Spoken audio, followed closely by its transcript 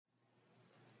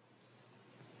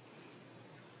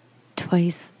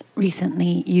twice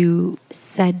recently you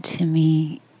said to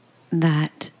me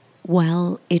that,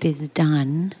 well, it is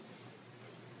done.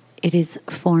 It is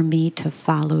for me to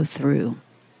follow through.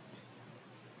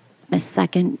 The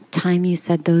second time you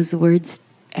said those words,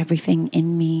 everything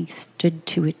in me stood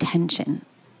to attention.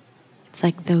 It's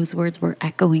like those words were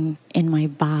echoing in my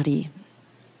body.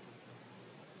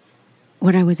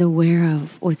 What I was aware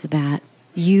of was that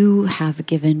you have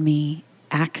given me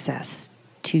access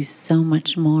to so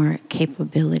much more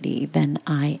capability than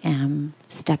I am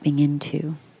stepping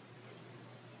into.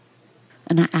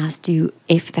 And I asked you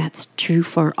if that's true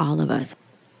for all of us.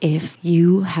 If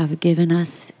you have given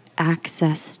us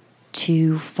access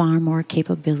to far more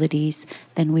capabilities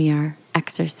than we are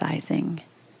exercising.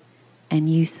 And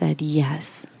you said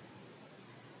yes.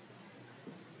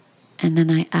 And then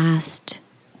I asked,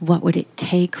 what would it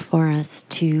take for us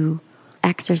to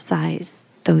exercise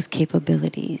those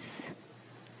capabilities?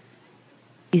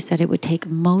 You said it would take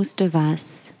most of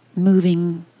us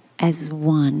moving as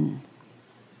one.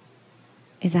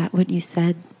 Is that what you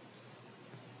said?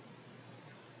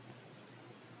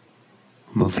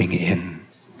 Moving in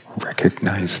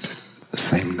recognized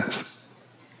sameness.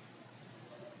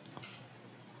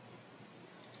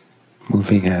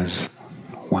 Moving as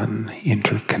one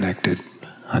interconnected,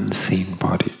 unseen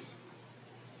body.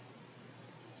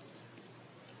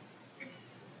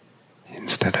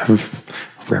 Instead of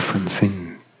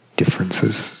referencing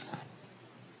differences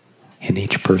in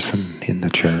each person in the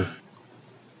chair,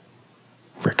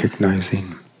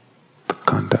 recognizing the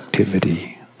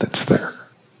conductivity that's there.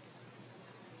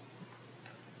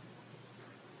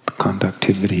 The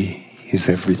conductivity is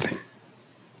everything.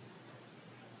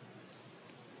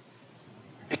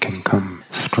 It can come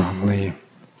strongly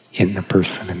in the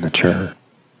person in the chair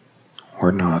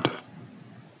or not,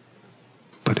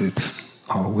 but it's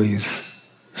always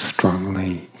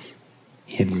strongly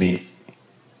in me.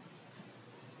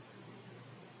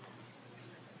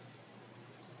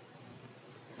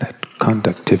 That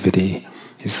conductivity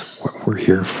is what we're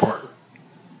here for,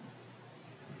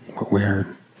 what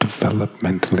we're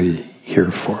developmentally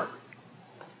here for.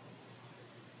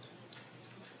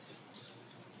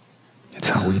 It's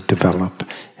how we develop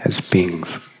as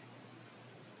beings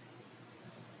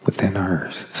within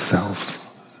our self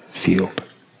field.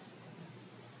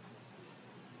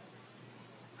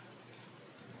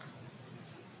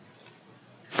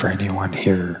 For anyone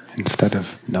here, instead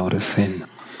of noticing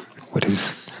what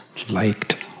is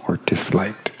liked or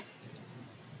disliked,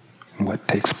 what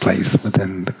takes place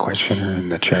within the questioner in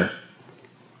the chair,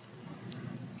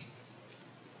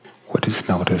 what is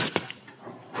noticed,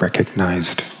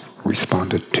 recognized,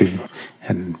 responded to,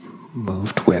 and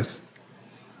moved with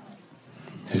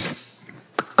is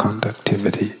the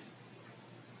conductivity,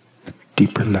 the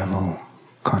deeper level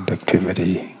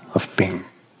conductivity of being.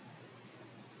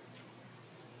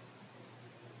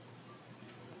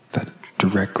 That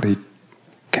directly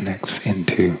connects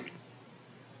into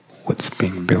what's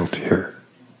being built here.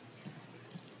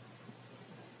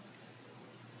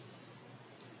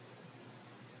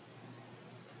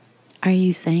 Are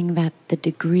you saying that the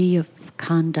degree of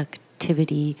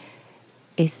conductivity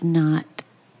is not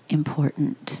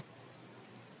important?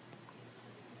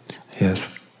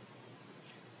 Yes.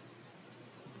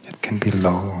 It can be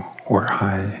low or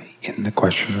high in the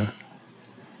questioner,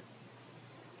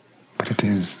 but it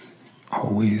is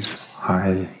always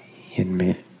high in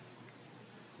me.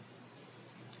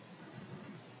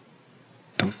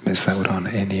 Don't miss out on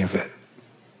any of it.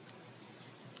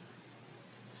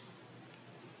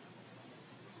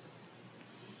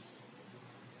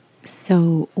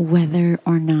 So whether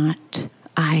or not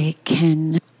I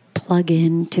can plug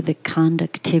into the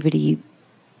conductivity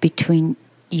between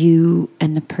you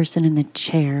and the person in the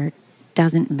chair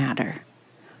doesn't matter.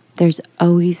 There's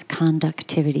always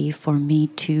conductivity for me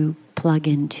to plug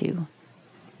into.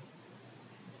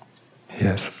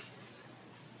 Yes.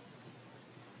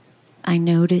 I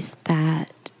noticed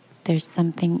that there's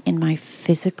something in my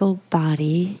physical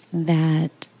body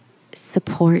that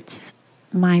supports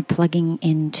my plugging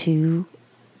into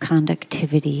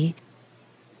conductivity.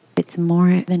 It's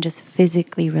more than just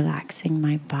physically relaxing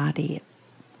my body.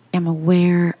 I'm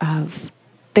aware of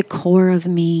the core of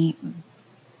me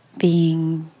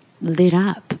being lit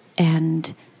up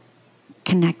and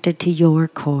connected to your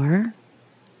core.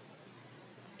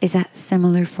 Is that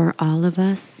similar for all of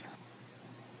us?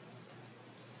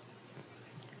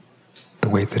 The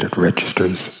way that it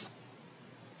registers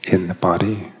in the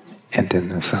body and in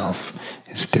the self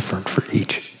is different for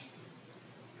each.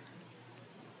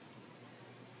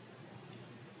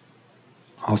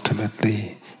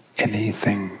 Ultimately,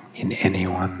 anything in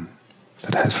anyone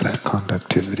that has that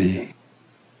conductivity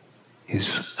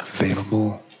is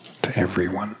available to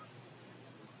everyone.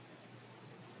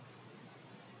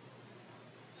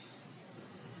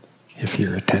 If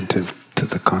you're attentive to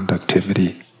the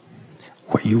conductivity,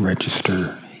 what you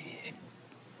register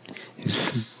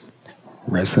is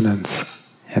resonance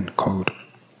and code.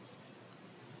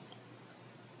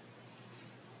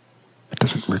 It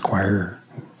doesn't require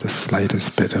the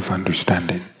slightest bit of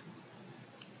understanding.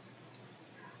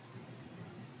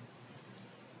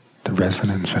 The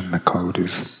resonance and the code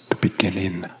is the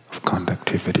beginning of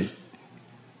conductivity.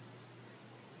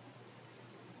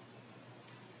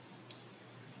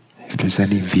 If there's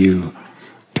any view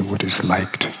to what is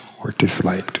liked or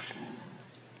disliked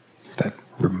that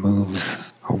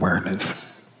removes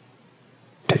awareness,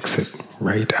 takes it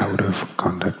right out of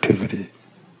conductivity.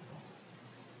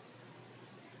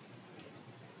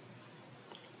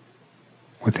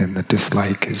 Within the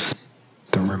dislike is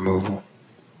the removal.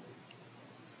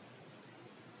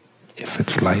 If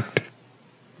it's liked,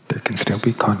 there can still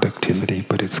be conductivity,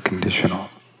 but it's conditional.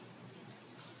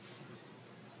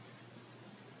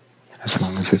 As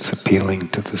long as it's appealing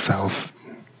to the self,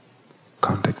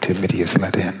 conductivity is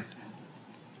let in.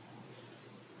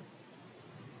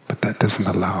 But that doesn't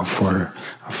allow for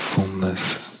a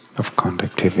fullness of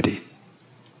conductivity.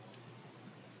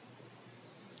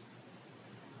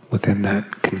 Within that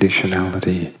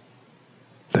conditionality,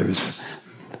 there's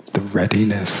the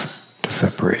readiness to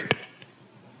separate.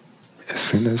 As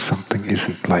soon as something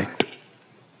isn't liked,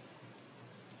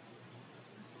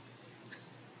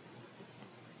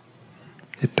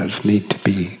 it does need to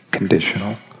be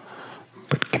conditional,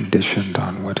 but conditioned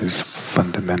on what is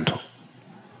fundamental.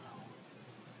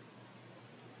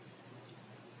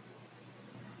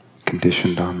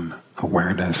 Conditioned on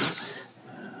awareness,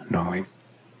 knowing.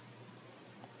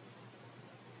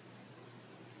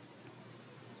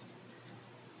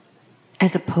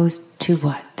 As opposed to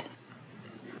what?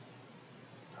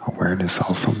 Awareness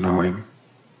also knowing,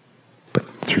 but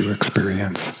through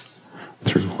experience,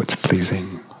 through what's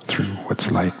pleasing, through what's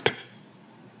liked,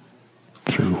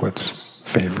 through what's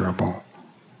favorable,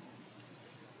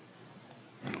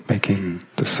 making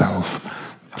the self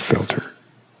a filter.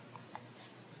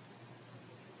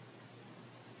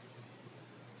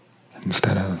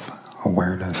 Instead of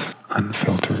awareness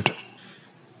unfiltered,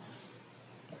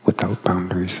 without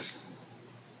boundaries,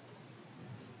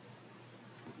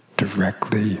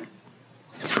 directly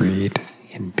freed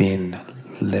in being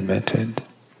limited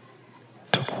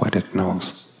to what it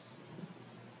knows.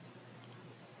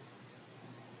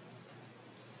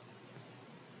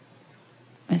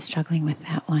 I'm struggling with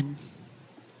that one.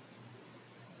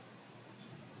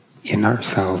 In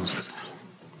ourselves,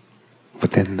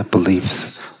 within the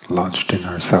beliefs lodged in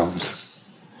ourselves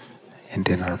and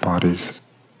in our bodies,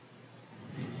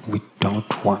 we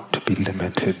don't want to be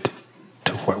limited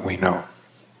to what we know.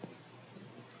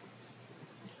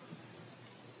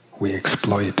 We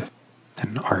exploit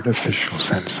an artificial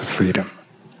sense of freedom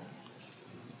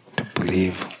to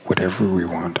believe whatever we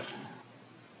want,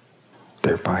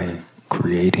 thereby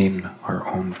creating our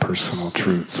own personal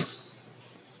truths.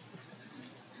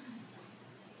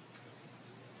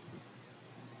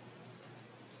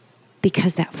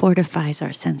 Because that fortifies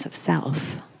our sense of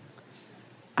self,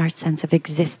 our sense of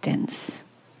existence.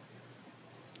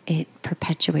 It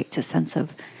perpetuates a sense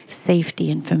of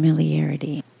safety and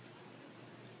familiarity.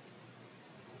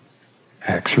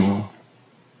 Actual,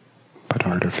 but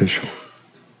artificial.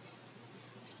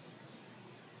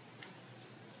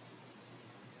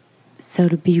 So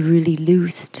to be really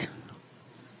loosed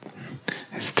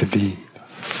is to be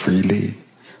freely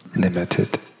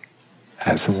limited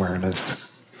as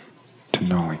awareness to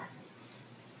knowing.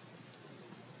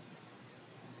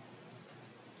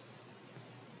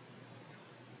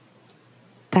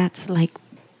 That's like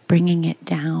bringing it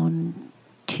down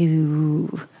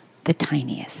to the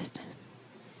tiniest.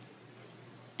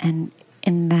 And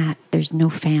in that, there's no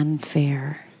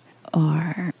fanfare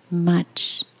or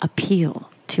much appeal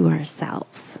to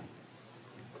ourselves.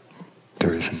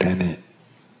 There isn't any.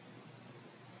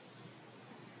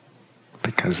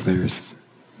 Because there's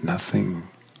nothing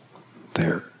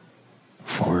there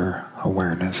for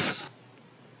awareness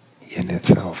in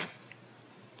itself.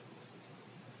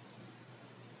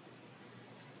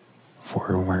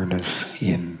 For awareness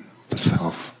in the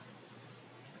self.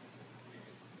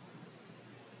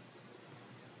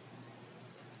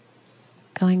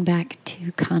 Going back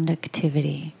to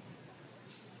conductivity,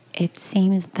 it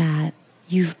seems that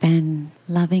you've been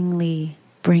lovingly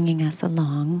bringing us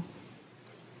along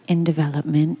in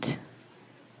development,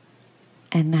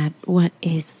 and that what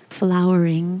is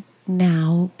flowering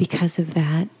now because of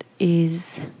that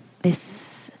is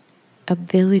this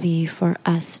ability for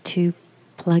us to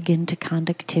plug into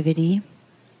conductivity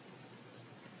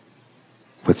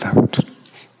without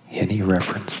any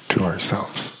reference to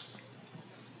ourselves.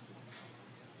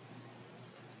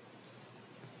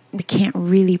 We can't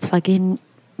really plug in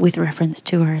with reference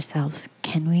to ourselves,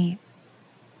 can we?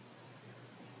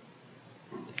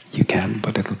 You can,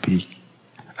 but it'll be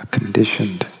a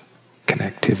conditioned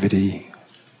connectivity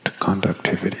to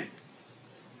conductivity,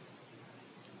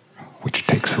 which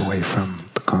takes away from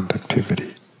the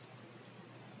conductivity.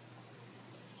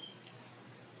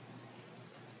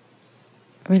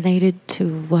 Related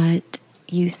to what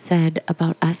you said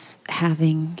about us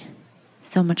having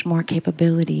so much more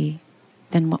capability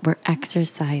than what we're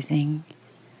exercising,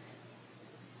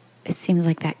 it seems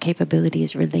like that capability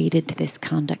is related to this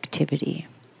conductivity.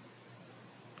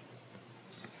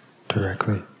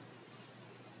 Directly.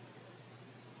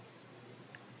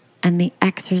 And the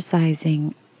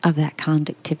exercising of that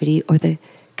conductivity, or the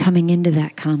coming into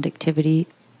that conductivity,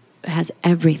 has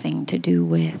everything to do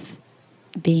with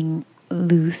being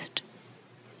loosed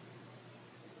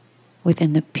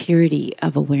within the purity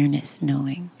of awareness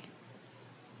knowing.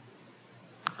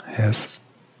 Yes.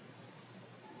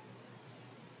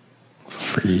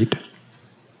 Freed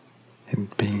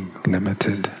and being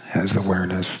limited as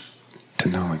awareness to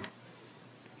knowing.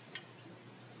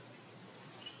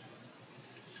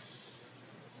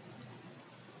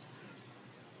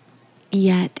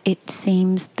 Yet it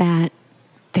seems that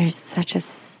there's such a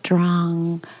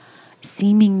strong,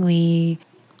 seemingly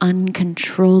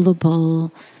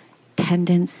uncontrollable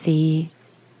tendency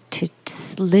to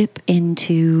slip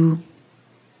into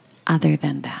other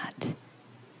than that.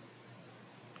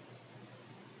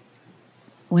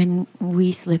 When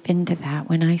we slip into that,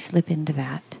 when I slip into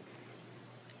that,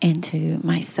 into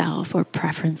myself or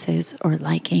preferences or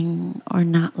liking or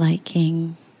not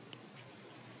liking,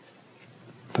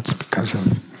 that's because of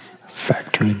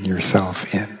factoring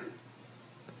yourself in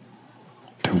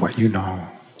to what you know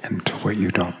and to what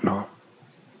you don't know.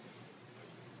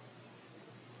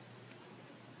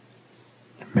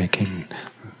 Making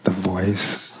the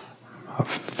voice of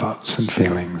thoughts and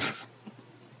feelings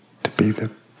to be the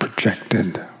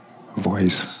projected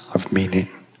voice of meaning.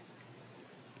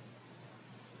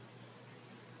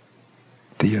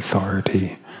 The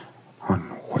authority on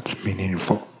what's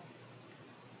meaningful.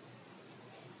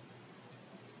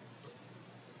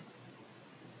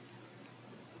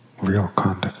 Real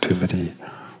conductivity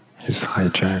is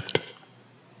hijacked,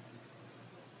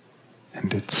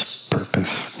 and its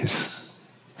purpose is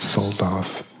sold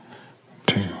off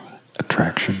to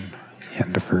attraction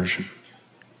and aversion.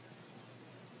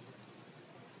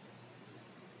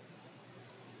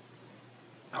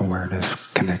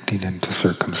 Awareness connecting into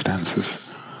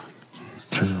circumstances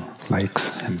through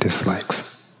likes and dislikes.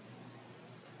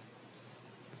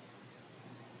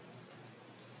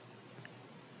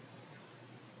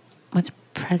 What's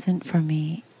present for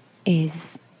me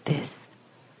is this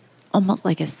almost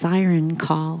like a siren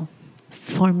call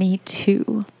for me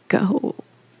to go.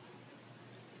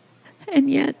 And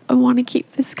yet I want to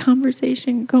keep this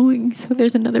conversation going, so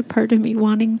there's another part of me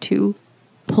wanting to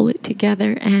pull it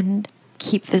together and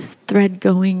keep this thread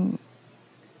going.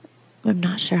 I'm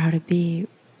not sure how to be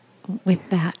with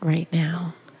that right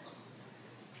now.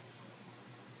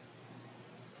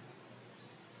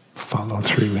 Follow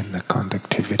through in the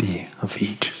conductivity of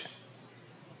each.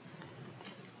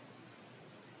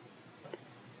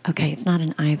 Okay, it's not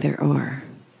an either or.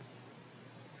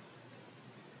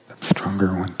 The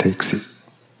stronger one takes it.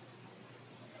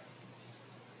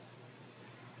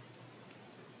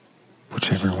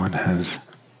 Whichever one has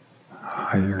a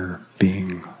higher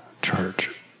being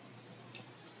charge.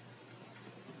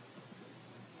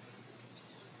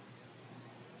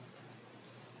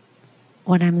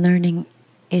 What I'm learning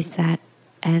is that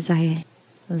as I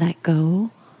let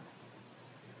go,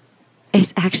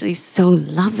 it's actually so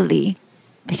lovely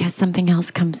because something else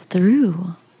comes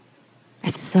through.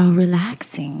 It's so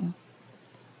relaxing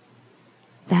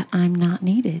that I'm not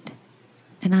needed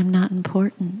and I'm not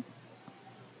important.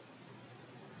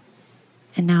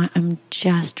 And now I'm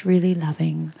just really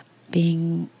loving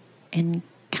being in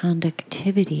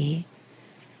conductivity,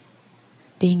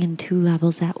 being in two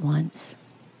levels at once.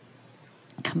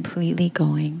 Completely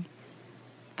going,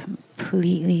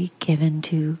 completely given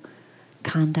to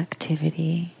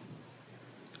conductivity.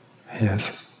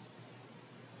 Yes.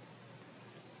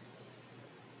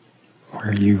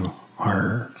 Where you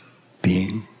are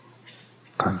being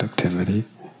conductivity,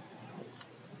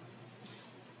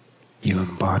 you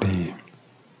embody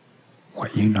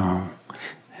what you know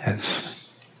as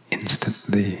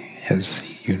instantly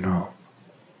as you know.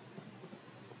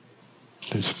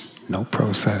 There's no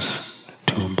process.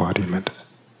 to embodiment.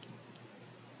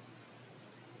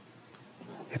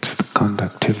 It's the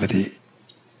conductivity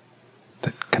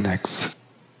that connects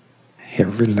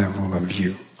every level of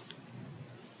you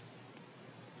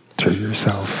through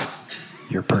yourself,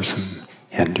 your person,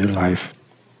 and your life,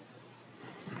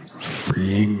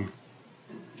 freeing,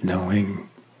 knowing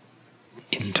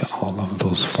into all of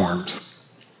those forms.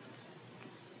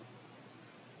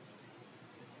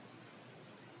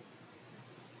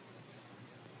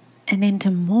 And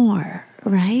into more,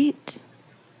 right?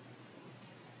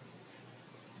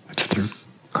 It's through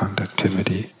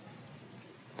conductivity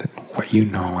that what you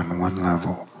know on one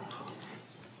level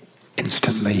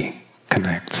instantly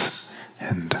connects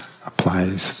and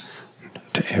applies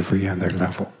to every other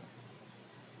level.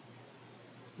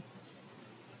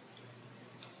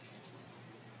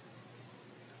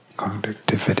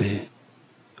 Conductivity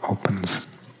opens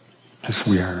as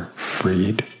we are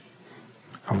freed,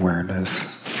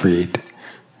 awareness freed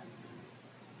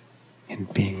in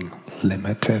being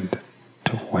limited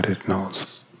to what it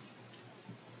knows.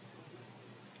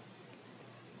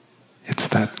 It's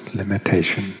that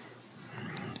limitation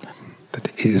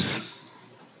that is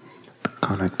the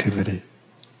connectivity.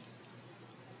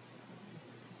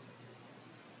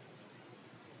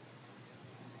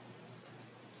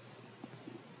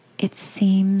 It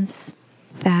seems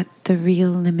that the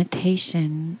real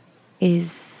limitation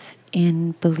is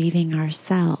in believing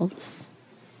ourselves.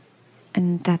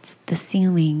 And that's the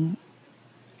ceiling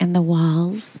and the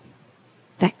walls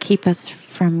that keep us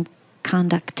from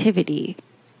conductivity.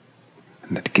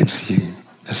 And that gives you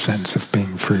a sense of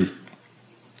being free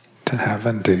to have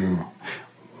and do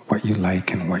what you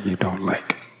like and what you don't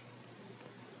like.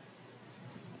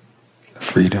 The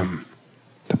freedom,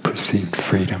 the perceived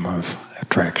freedom of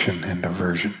attraction and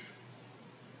aversion.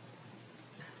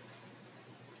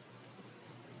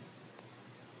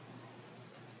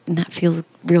 And that feels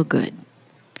real good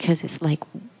because it's like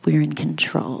we're in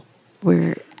control.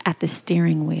 We're at the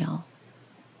steering wheel.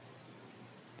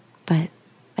 But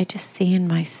I just see in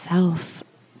myself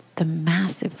the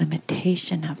massive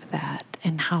limitation of that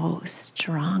and how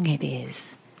strong it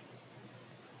is.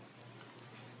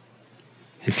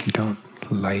 If you don't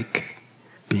like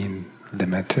being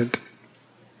limited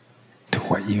to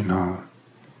what you know,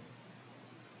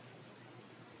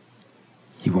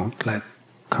 you won't let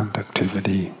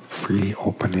conductivity freely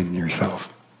open in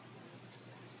yourself.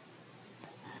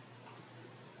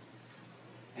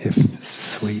 If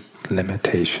sweet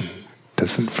limitation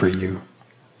doesn't free you,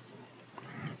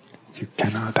 you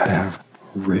cannot have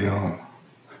real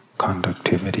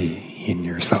conductivity in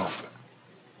yourself.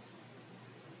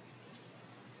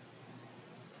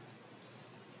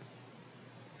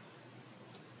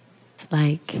 It's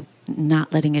like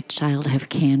not letting a child have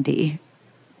candy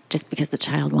just because the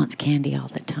child wants candy all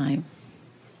the time.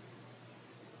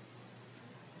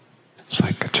 It's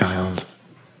like a child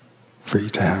free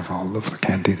to have all of the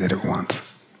candy that it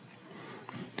wants,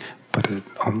 but it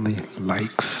only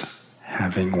likes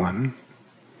having one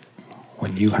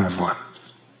when you have one.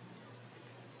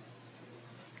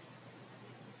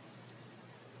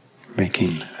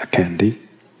 Making a candy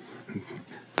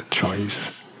the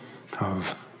choice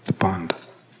of the bond.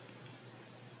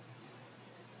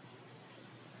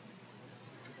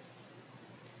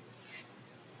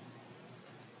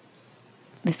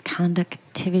 This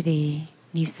conductivity,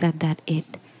 you said that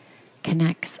it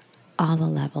connects all the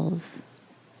levels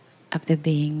of the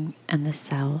being and the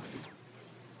self.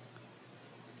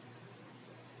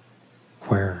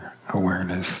 Where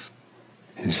awareness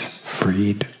is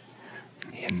freed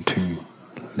into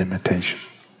limitation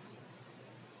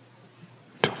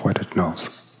to what it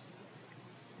knows.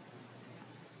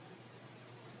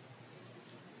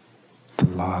 The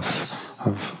loss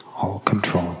of all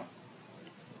control,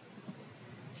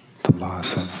 the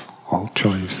loss of all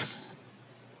choice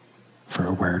for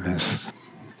awareness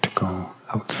to go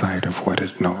outside of what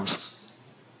it knows.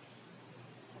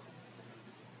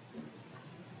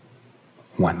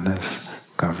 Oneness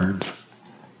governs,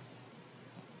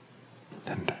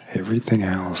 and everything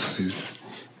else is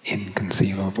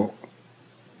inconceivable.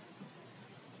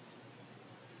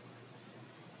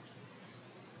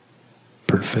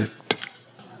 Perfect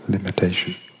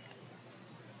limitation.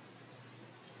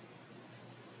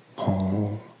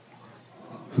 All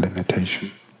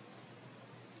limitation.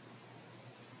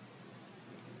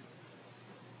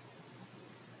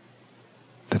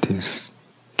 That is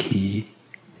key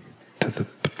to the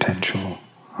potential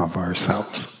of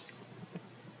ourselves.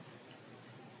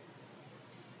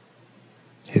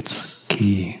 It's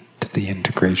key to the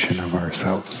integration of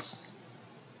ourselves.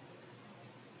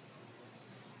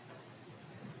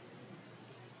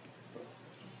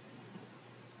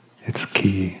 It's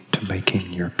key to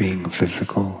making your being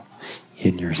physical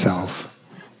in yourself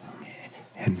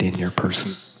and in your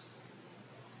person.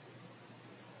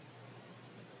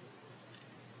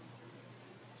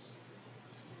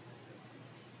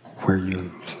 Where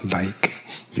you like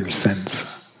your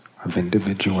sense of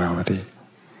individuality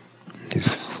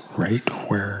is right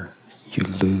where you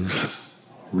lose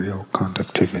real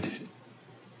conductivity.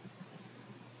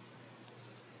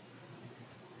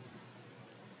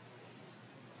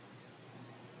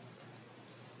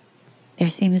 There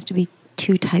seems to be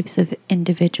two types of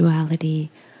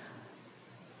individuality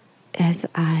as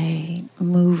I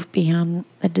move beyond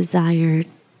the desire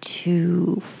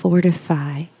to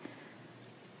fortify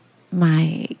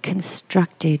my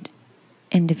constructed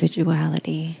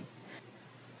individuality.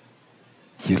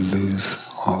 You lose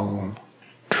all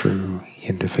true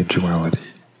individuality.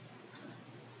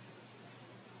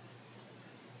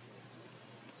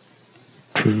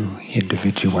 True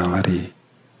individuality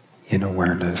in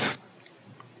awareness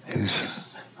is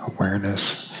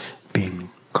awareness being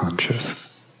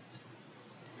conscious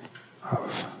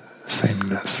of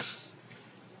sameness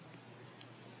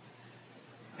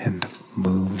and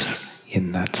moves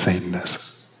in that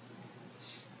sameness.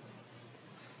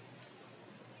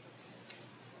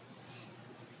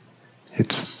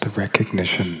 It's the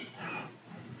recognition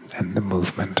and the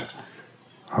movement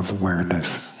of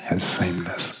awareness as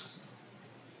sameness.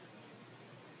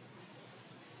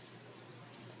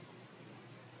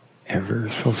 Ever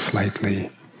so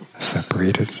slightly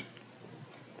separated,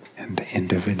 and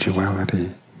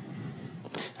individuality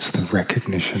is the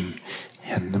recognition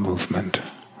and the movement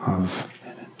of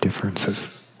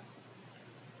differences.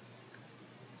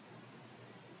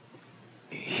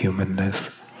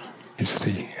 Humanness is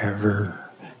the ever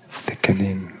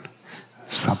thickening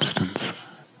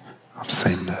substance of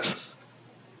sameness.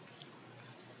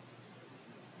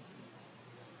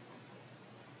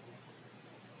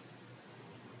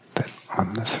 That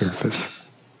on the surface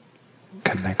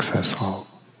connects us all.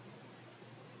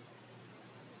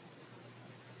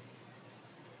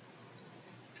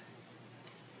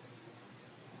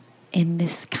 In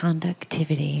this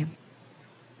conductivity,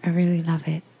 I really love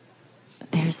it.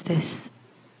 There's this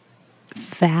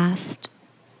vast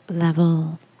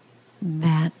level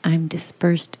that I'm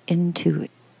dispersed into.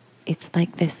 It's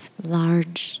like this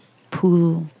large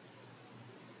pool,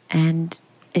 and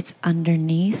it's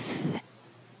underneath.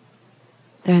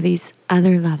 There are these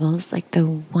other levels, like the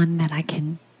one that I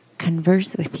can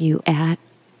converse with you at.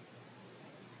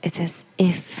 It's as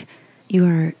if you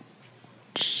are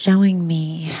showing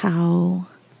me how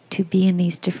to be in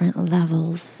these different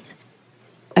levels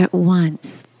at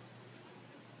once,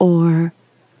 or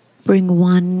bring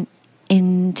one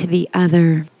into the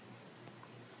other.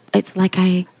 It's like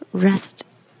I rest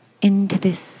into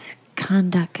this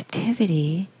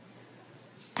conductivity,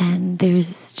 and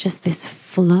there's just this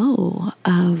flow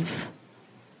of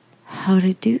how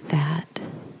to do that.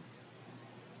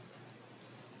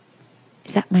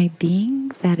 Is that my being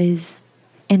that is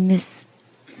in this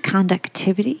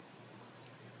conductivity?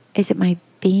 Is it my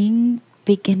being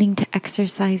beginning to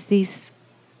exercise these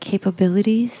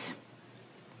capabilities?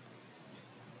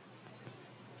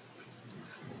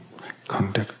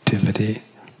 Conductivity,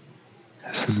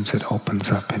 as soon as it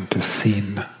opens up into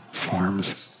seen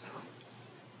forms,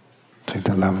 to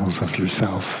the levels of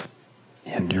yourself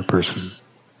and your person,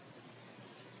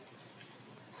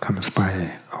 comes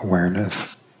by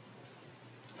awareness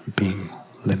being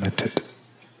limited,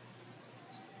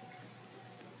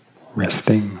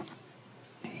 resting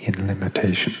in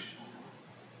limitation.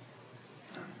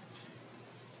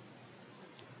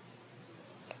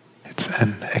 It's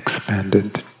an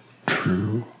expanded,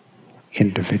 true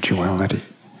individuality,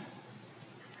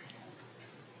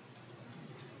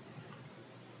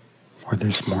 where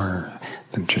there's more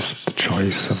than just the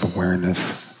choice of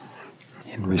awareness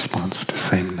in response to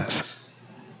sameness,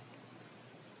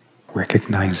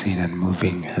 recognizing and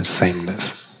moving as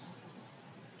sameness,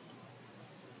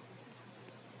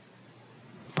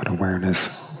 but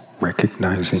awareness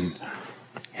recognizing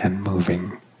and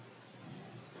moving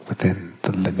within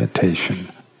the limitation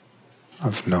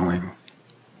of knowing.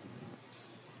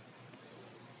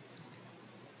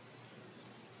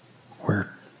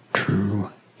 Where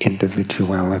true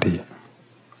individuality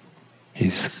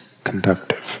is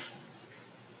conductive.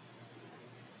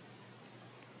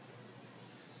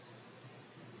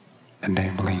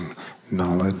 Enabling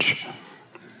knowledge,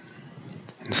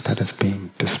 instead of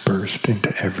being dispersed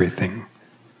into everything,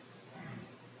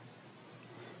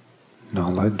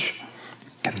 knowledge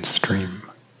can stream.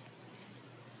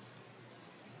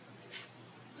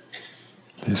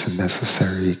 There's a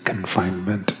necessary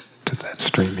confinement to that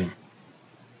streaming.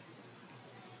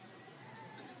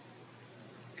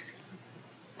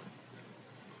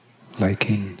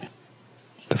 liking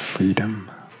the freedom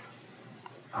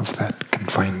of that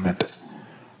confinement.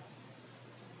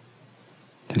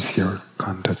 Is your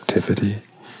conductivity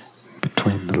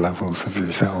between the levels of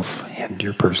yourself and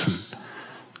your person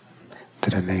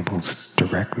that enables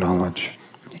direct knowledge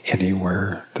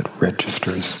anywhere that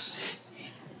registers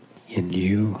in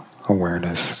you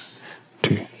awareness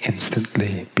to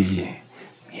instantly be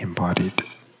embodied.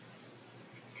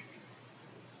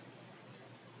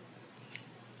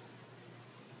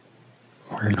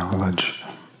 Where knowledge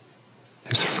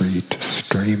is free to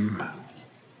stream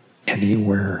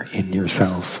anywhere in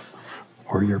yourself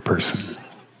or your person,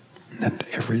 and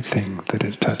everything that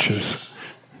it touches,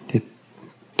 it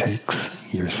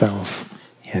takes yourself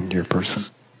and your person.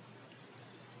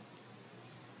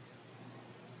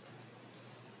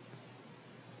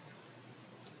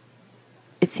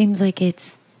 It seems like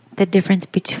it's the difference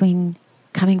between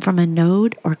coming from a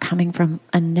node or coming from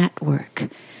a network.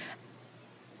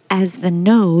 As the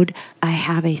node, I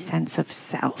have a sense of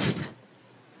self,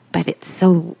 but it's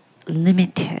so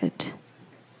limited.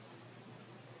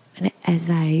 And as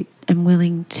I am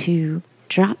willing to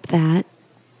drop that,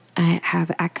 I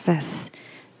have access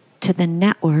to the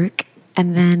network,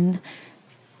 and then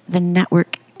the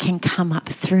network can come up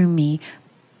through me,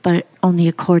 but only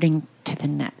according to the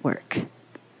network.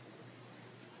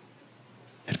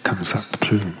 It comes up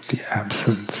through the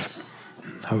absence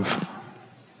of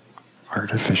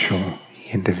artificial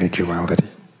individuality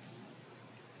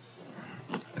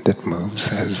that moves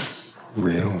as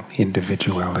real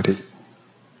individuality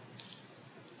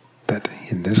that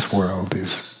in this world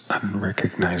is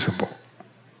unrecognizable.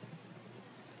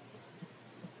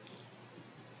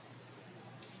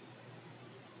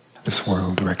 This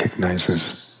world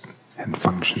recognizes and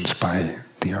functions by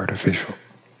the artificial.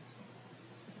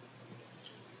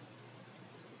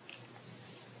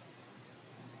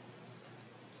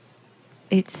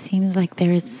 It seems like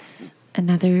there's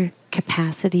another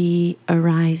capacity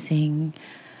arising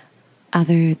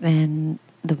other than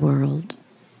the world.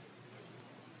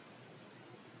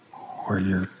 Or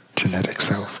your genetic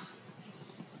self.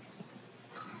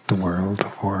 The world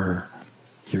or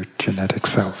your genetic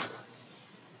self.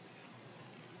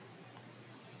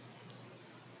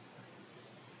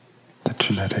 The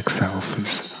genetic self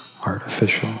is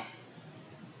artificial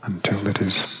until it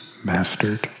is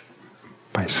mastered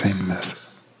by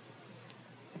sameness.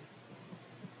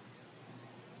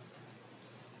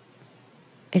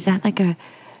 Is that like a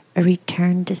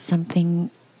return to something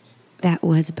that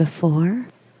was before?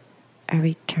 A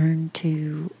return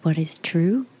to what is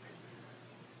true?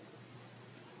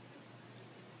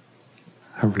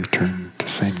 A return to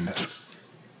sameness.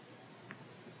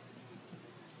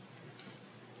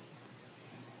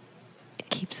 It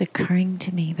keeps occurring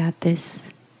to me that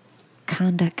this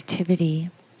conductivity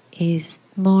is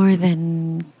more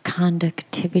than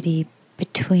conductivity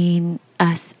between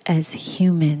us as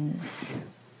humans,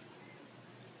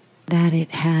 that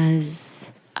it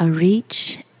has a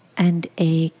reach and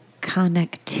a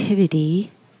connectivity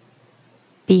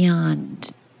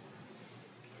beyond.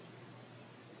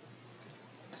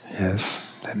 Yes,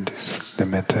 and is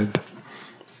limited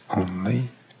only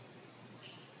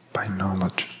by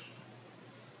knowledge.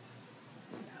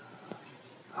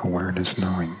 Awareness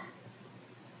knowing.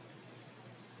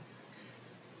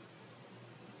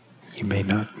 You may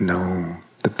not know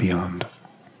the beyond,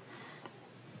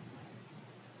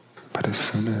 but as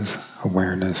soon as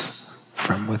awareness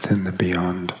from within the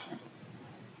beyond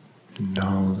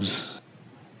knows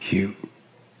you,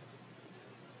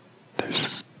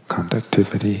 there's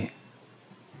conductivity,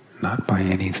 not by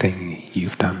anything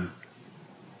you've done,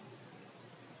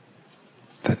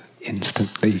 that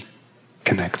instantly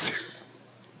connects you.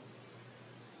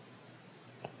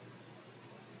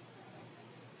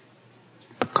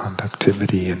 The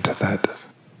conductivity into that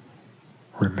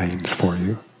remains for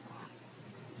you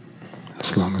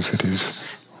as long as it is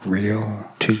real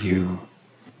to you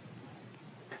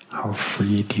how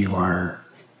freed you are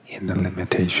in the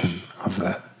limitation of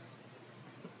that,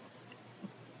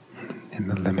 in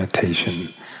the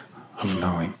limitation of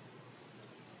knowing.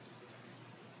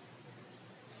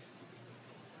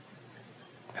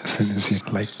 As soon as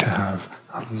you'd like to have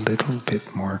a little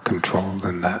bit more control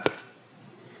than that,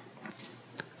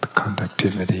 the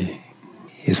conductivity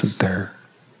isn't there,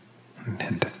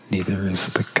 and neither is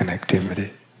the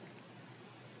connectivity.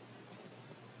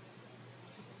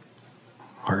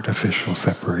 Artificial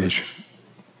separation.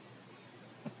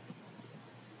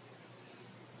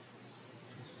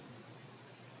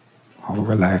 All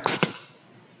relaxed,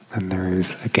 and there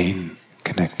is again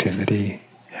connectivity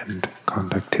and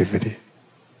conductivity.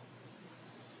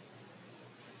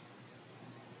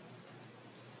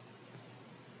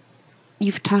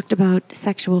 you've talked about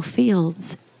sexual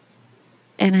fields,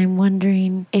 and I'm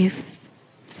wondering if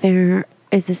there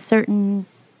is a certain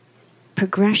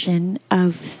progression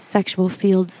of sexual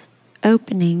fields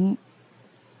opening,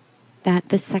 that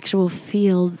the sexual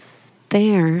fields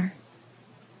there,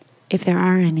 if there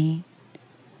are any,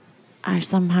 are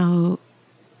somehow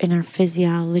in our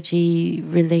physiology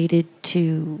related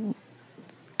to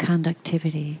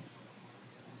conductivity.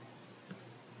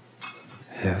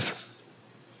 Yes.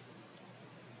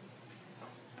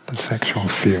 The sexual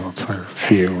fields are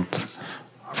fields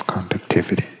of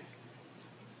conductivity.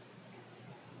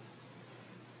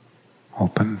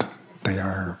 Opened, they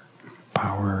are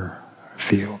power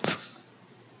fields.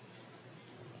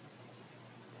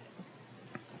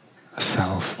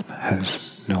 Self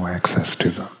has no access to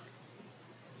them.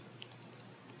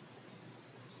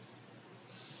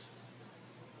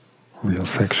 Real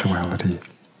sexuality,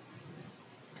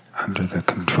 under the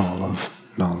control of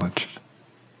knowledge,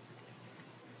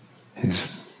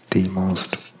 is the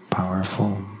most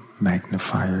powerful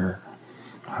magnifier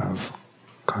of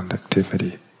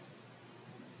conductivity.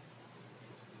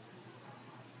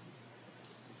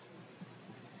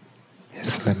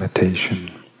 Its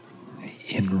limitation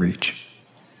in reach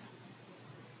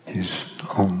is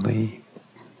only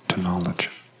to knowledge.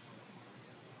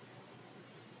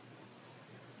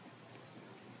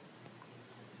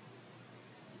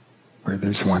 Where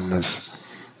there's oneness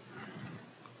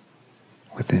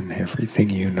within everything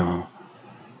you know,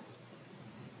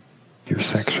 your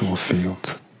sexual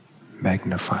fields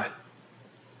magnify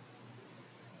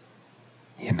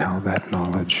in how that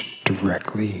knowledge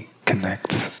directly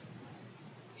connects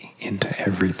into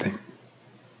everything.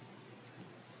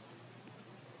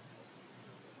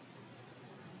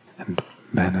 And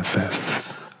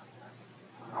manifests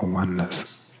a oneness.